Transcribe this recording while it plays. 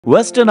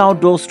Western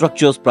Outdoor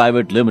Structures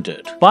Pvt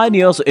Limited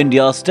pioneers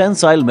India's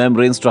tensile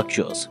membrane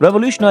structures,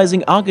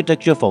 revolutionizing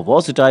architecture for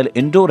versatile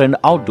indoor and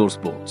outdoor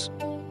sports.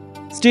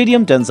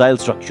 Stadium Tensile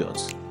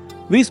Structures.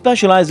 We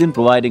specialize in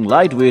providing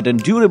lightweight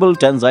and durable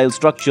tensile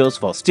structures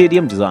for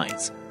stadium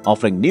designs,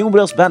 offering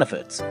numerous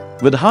benefits.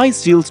 With high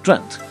steel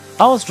strength,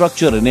 our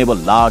structure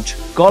enables large,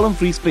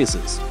 column-free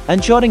spaces,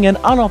 ensuring an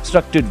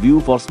unobstructed view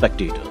for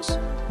spectators.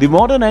 The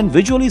modern and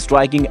visually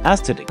striking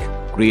aesthetic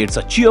creates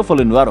a cheerful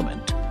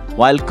environment,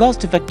 while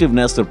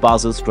cost-effectiveness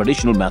surpasses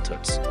traditional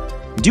methods.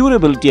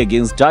 Durability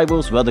against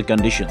diverse weather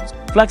conditions,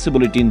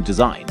 flexibility in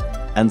design,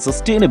 and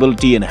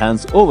sustainability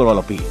enhance overall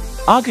appeal.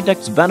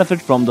 Architects benefit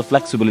from the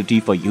flexibility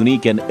for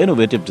unique and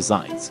innovative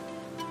designs.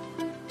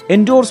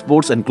 Indoor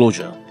sports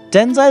enclosure.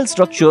 Tensile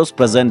structures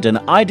present an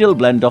ideal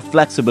blend of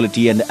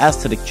flexibility and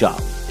aesthetic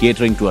charm,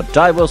 catering to a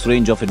diverse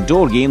range of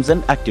indoor games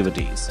and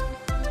activities.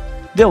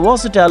 Their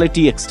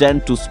versatility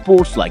extends to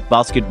sports like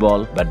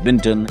basketball,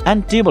 badminton,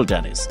 and table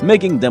tennis,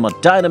 making them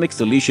a dynamic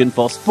solution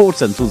for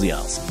sports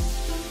enthusiasts.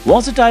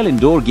 Versatile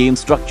indoor game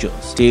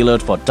structures,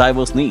 tailored for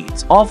diverse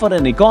needs, offer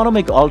an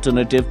economic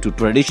alternative to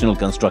traditional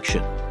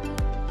construction.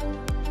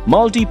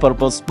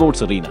 Multi-purpose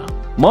sports arena.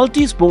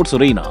 Multi-sports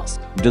arenas,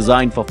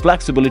 designed for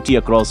flexibility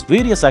across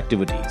various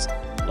activities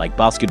like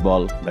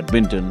basketball,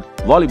 badminton,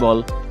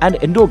 volleyball,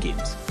 and indoor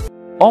games,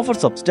 offer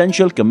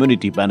substantial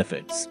community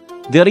benefits.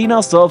 The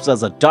arena serves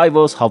as a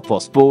diverse hub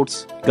for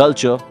sports,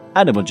 culture,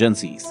 and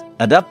emergencies.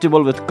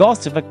 Adaptable with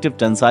cost-effective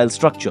tensile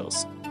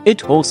structures,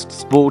 it hosts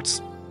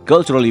sports,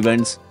 cultural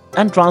events,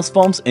 and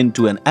transforms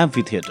into an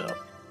amphitheater,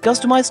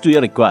 customized to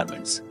your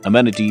requirements,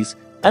 amenities,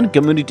 and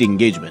community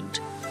engagement,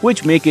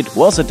 which make it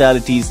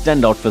versatility's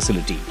standout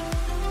facility.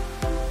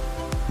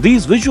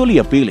 These visually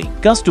appealing,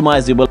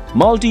 customizable,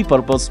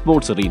 multi-purpose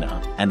sports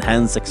arena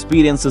enhance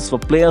experiences for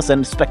players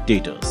and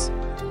spectators.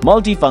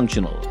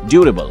 Multifunctional,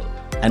 durable,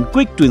 and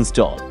quick to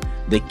install,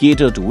 they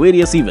cater to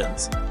various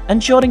events,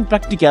 ensuring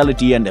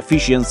practicality and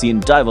efficiency in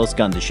diverse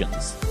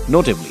conditions.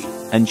 Notably,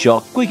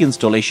 ensure quick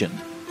installation,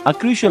 a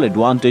crucial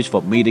advantage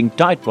for meeting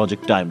tight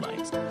project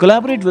timelines.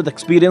 Collaborate with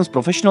experienced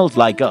professionals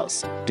like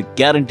us to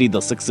guarantee the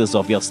success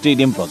of your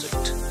stadium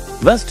project.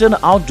 Western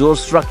Outdoor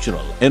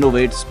Structural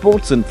innovates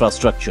sports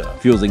infrastructure,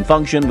 fusing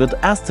function with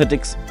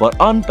aesthetics for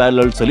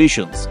unparalleled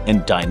solutions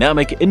in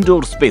dynamic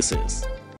indoor spaces.